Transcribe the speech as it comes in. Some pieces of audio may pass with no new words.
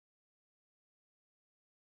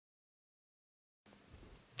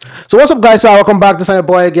So what's up, guys? Welcome back. This is your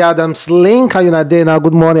boy Adams Link. How you not day now?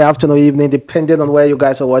 Good morning, afternoon, evening, depending on where you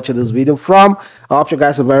guys are watching this video from. I hope you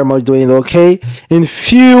guys are very much doing okay. In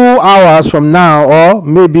few hours from now, or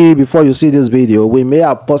maybe before you see this video, we may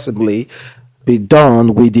have possibly be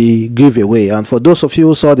done with the giveaway. And for those of you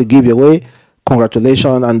who saw the giveaway,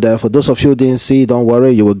 congratulations. And for those of you who didn't see, don't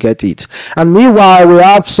worry, you will get it. And meanwhile, we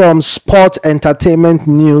have some sport entertainment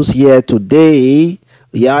news here today.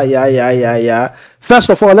 Yeah. First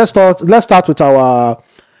of all, let's start with our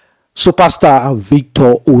superstar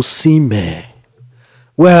Victor Osimhen.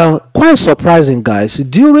 Well, quite surprising, guys.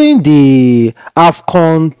 During the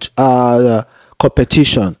AFCON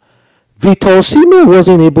competition, Victor Osimhen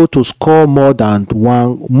wasn't able to score more than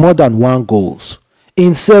one goals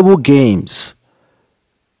in 7 games.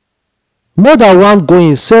 More than one goal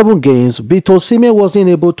in 7 games, Victor Osimhen wasn't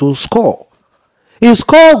able to score. He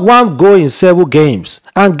scored 1 goal in 7 games.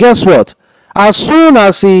 And guess what? As soon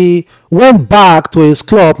as he went back to his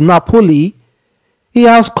club, Napoli, he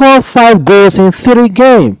has scored 5 goals in 3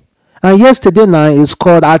 games. And yesterday night, he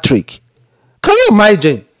scored a hat-trick. Can you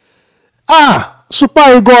imagine?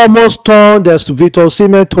 Super Eagle almost turned Victor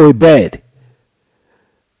Osimhen to a bed.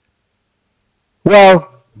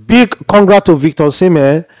 Well, big congrats to Victor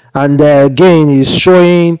Osimhen. And again, he's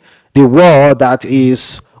showing the world that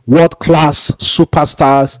is world-class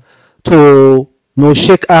superstars to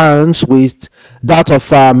shake hands with that of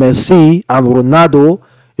Messi and Ronaldo.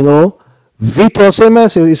 Victor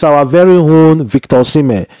Osimhen is our very own Victor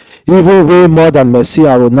Osimhen, even way more than Messi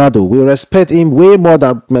and Ronaldo. We respect him way more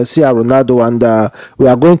than Messi and Ronaldo, and we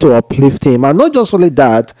are going to uplift him. And not just only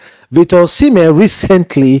that, Victor Osimhen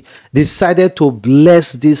recently decided to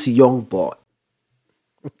bless this young boy.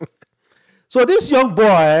 So this young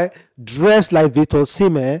boy dressed like Victor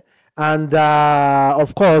Osimhen, and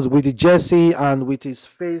of course with the jersey and with his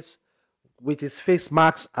face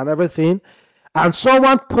masks and everything. And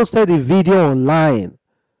someone posted a video online.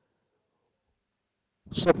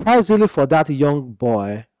 Surprisingly for that young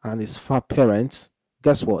boy and his parents,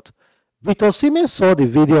 guess what? Victor Osimhen saw the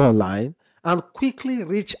video online and quickly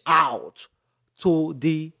reached out to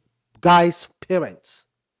the guy's parents,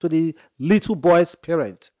 to the little boy's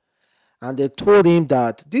parents. And they told him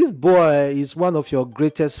that this boy is one of your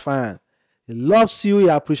greatest fans. He loves you, he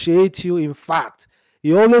appreciates you. In fact,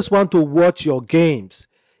 he always wants to watch your games.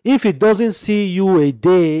 If he doesn't see you a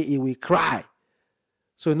day, he will cry.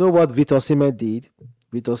 So you know what Victor Osimhen did?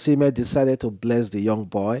 Victor Osimhen decided to bless the young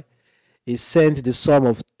boy. He sent the sum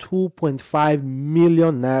of 2.5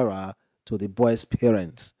 million naira to the boy's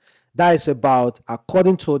parents. That is about,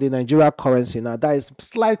 according to the Nigeria currency now, that is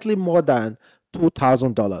slightly more than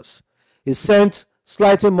 $2,000. He sent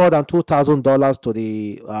slightly more than $2,000 to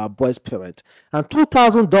the boy's parent. And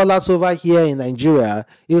 $2,000 over here in Nigeria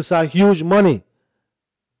is a huge money.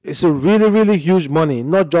 It's a really huge money,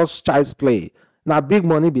 not just child's play. Now, big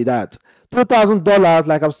money be that. $2,000,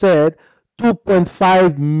 like I've said,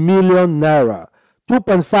 2.5 million naira.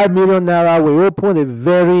 2.5 million naira will open a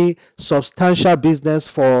very substantial business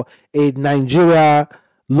for a Nigeria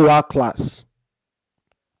lower class.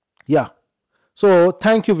 Yeah. So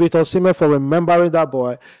thank you, Victor Osimhen, for remembering that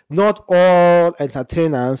boy. Not all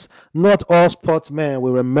entertainers, not all sportsmen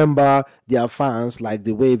will remember their fans like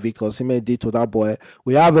the way Victor Osimhen did to that boy.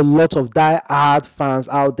 We have a lot of die-hard fans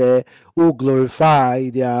out there who glorify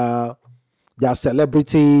their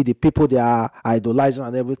celebrity, the people they are idolizing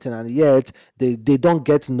and everything, and yet they don't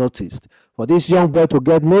get noticed. For this young boy to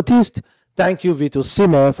get noticed, thank you, Victor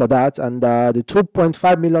Osimhen, for that. And the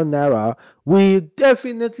 2.5 million naira will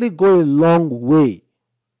definitely go a long way.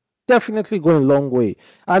 Definitely go a long way.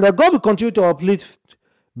 And God will continue to uplift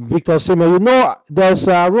Victor Osimhen. There's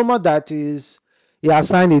a rumor that he has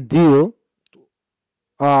signed a deal,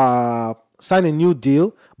 signed a new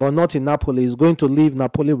deal, but not in Napoli. He's going to leave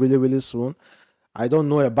Napoli really soon. I don't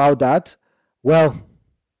know about that. Well,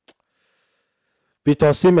 Victor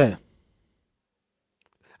Osimhen,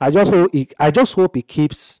 I just hope he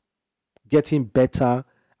keeps getting better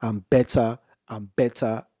and better and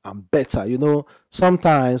better and better.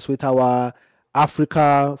 Sometimes with our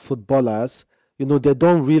Africa footballers, they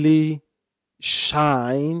don't really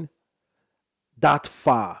shine that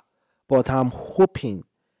far. But I'm hoping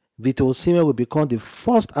Victor Osimhen will become the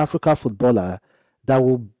first Africa footballer that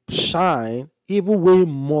will shine even way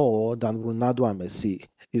more than Ronaldo and Messi.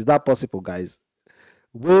 Is that possible, guys?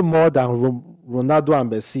 Way more than Ronaldo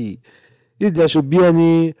and Messi. If there should be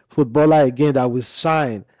any footballer again that will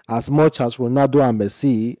shine as much as Ronaldo and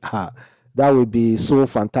Messi, that would be so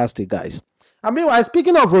fantastic, guys. And meanwhile,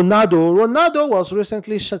 speaking of Ronaldo was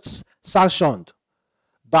recently sanctioned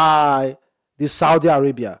by the Saudi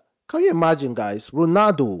Arabia. Can you imagine, guys?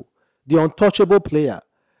 Ronaldo, the untouchable player.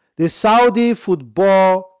 The Saudi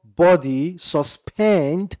football body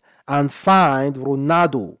suspend and find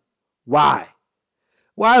Ronaldo. Why?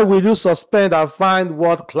 Why will you suspend and find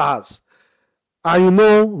world class? And you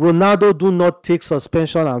know, Ronaldo do not take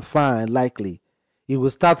suspension and fine lightly. He will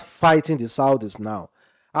start fighting the Saudis now.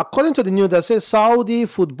 According to the news, they say Saudi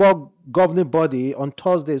football governing body on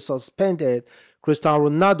Thursday suspended Cristiano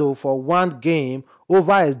Ronaldo for one game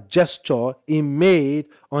over a gesture he made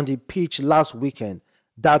on the pitch last weekend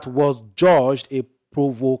that was judged a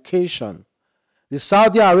provocation. The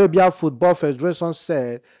Saudi Arabia Football Federation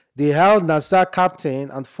said the Al Nassr captain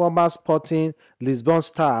and former Sporting Lisbon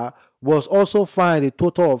star was also fined a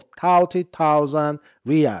total of 30,000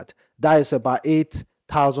 riyad, that is about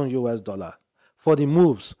 8,000 US dollars, for the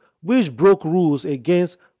moves, which broke rules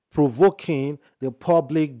against provoking the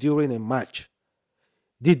public during a match.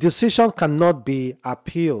 The decision cannot be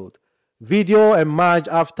appealed. Video emerged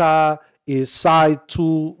after a side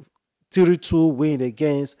 3-2 win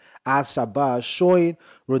against Al-Shabaab, showing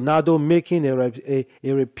Ronaldo making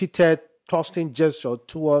a repeated thrusting gesture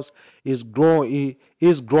towards his groin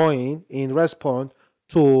in response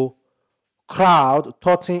to crowd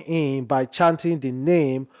taunting him by chanting the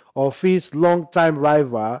name of his longtime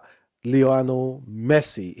rival, Lionel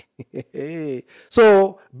Messi.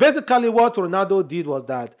 So basically what Ronaldo did was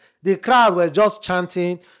that the crowd were just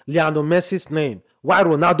chanting Lionel Messi's name while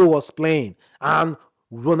Ronaldo was playing, and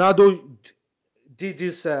Ronaldo did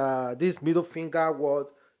this middle finger word,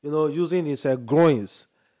 using his groins.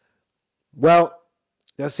 Well,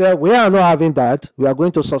 they said, we are not having that. We are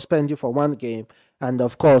going to suspend you for one game, and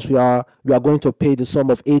of course we are going to pay the sum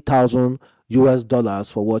of 8,000 US dollars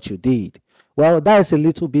for what you did. Well, that is a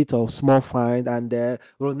little bit of small fine, and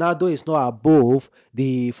Ronaldo is not above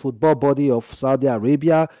the football body of Saudi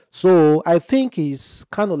Arabia, so I think it's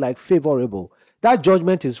kind of like favorable. That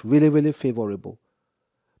judgment is really, really favorable,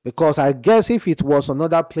 because I guess if it was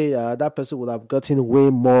another player, that person would have gotten way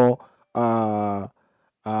more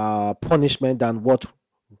punishment than what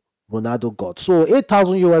Ronaldo got. So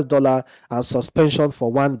 8,000 US dollar and suspension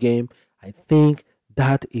for one game, I think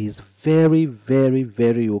that is very, very,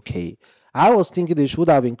 very okay. I was thinking they should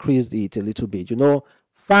have increased it a little bit.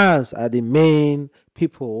 Fans are the main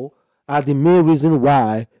people, are the main reason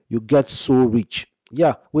why you get so rich.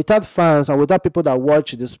 Yeah, without fans and without people that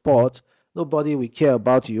watch the sport, nobody will care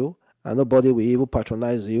about you, and nobody will even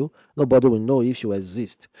patronize you. Nobody will know if you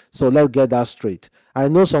exist. So let's get that straight. I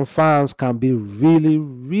know some fans can be really,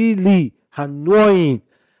 really annoying.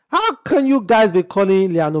 How can you guys be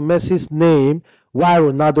calling Lionel Messi's name while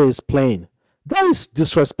Ronaldo is playing? That is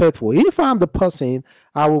disrespectful. If I'm the person,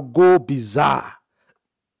 I will go bizarre.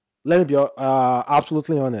 Let me be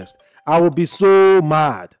absolutely honest. I will be so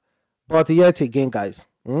mad. But yet again, guys,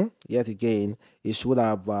 yet again, it should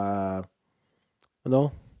have,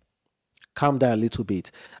 calmed down a little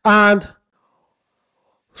bit. And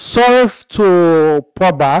sorry to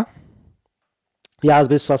Pogba, he has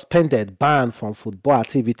been suspended, banned from football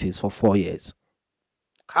activities for 4 years.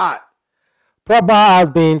 God. Pogba has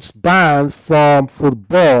been banned from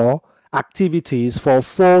football activities for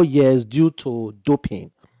 4 years due to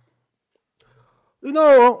doping.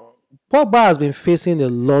 Pogba has been facing a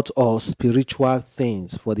lot of spiritual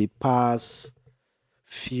things for the past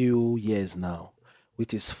few years now,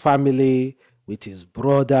 with his family, with his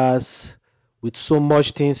brothers, with so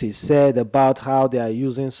much things he said about how they are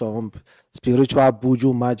using some spiritual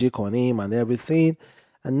voodoo magic on him and everything.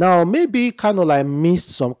 And now maybe kind of like missed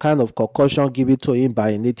some kind of concoction given to him by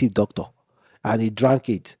a native doctor, and he drank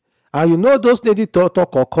it. And those native doctor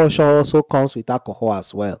concoction also comes with alcohol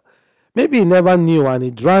as well. Maybe he never knew and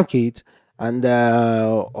he drank it, and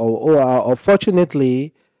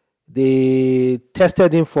unfortunately they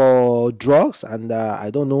tested him for drugs, and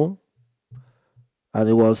I don't know, and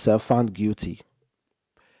he was found guilty.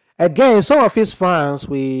 Again, some of his fans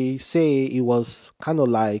will say he was kind of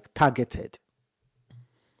like targeted.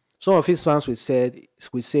 Some of his fans we say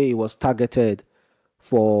he was targeted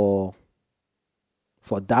for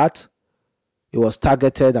that. He was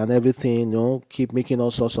targeted and everything, keep making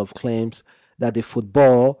all sorts of claims that the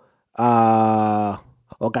football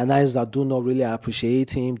organizers do not really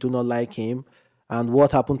appreciate him, do not like him, and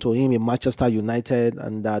what happened to him in Manchester United,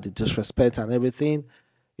 and the disrespect and everything,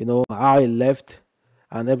 how he left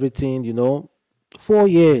and everything, 4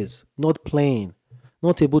 years, not playing,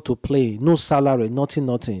 not able to play, no salary,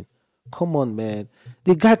 nothing. Come on, man.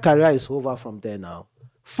 The guy career is over from there now.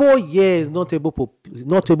 4 years not able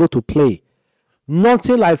to play.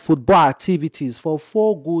 Nothing like football activities for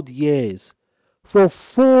 4 good years. For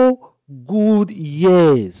 4 good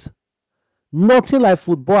years. Nothing like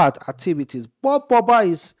football activities. But Pogba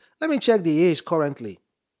is, let me check the age currently.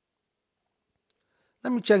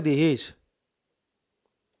 Let me check the age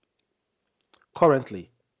currently.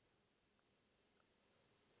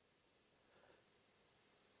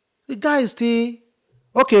 The guy is still,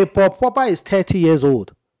 okay, Pogba is 30 years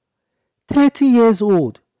old. 30 years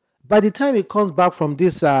old. By the time he comes back from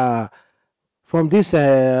this sanction,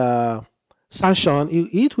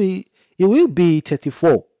 it will be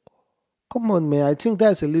 34. Come on, man. I think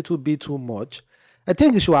that's a little bit too much. I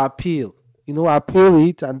think you should appeal. Appeal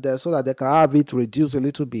it, and so that they can have it reduced a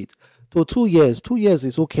little bit to 2 years. 2 years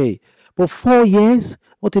is okay, but 4 years,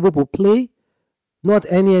 not able to play, not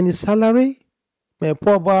any salary. Man,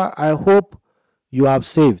 Pogba, I hope you have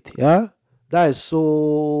saved. Yeah, that is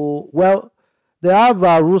so well. They have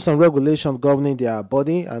rules and regulations governing their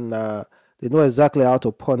body, and they know exactly how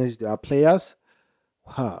to punish their players.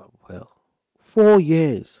 Well, 4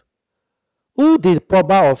 years. Who did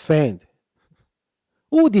Pogba offend?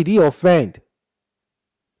 Who did he offend?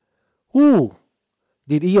 Who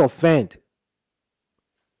did he offend?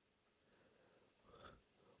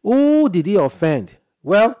 Who did he offend?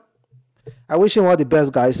 Well, I wish him all the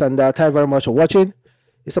best, guys, and thank you very much for watching.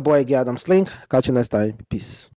 It's a boy, Adamslink. Catch you next time. Peace.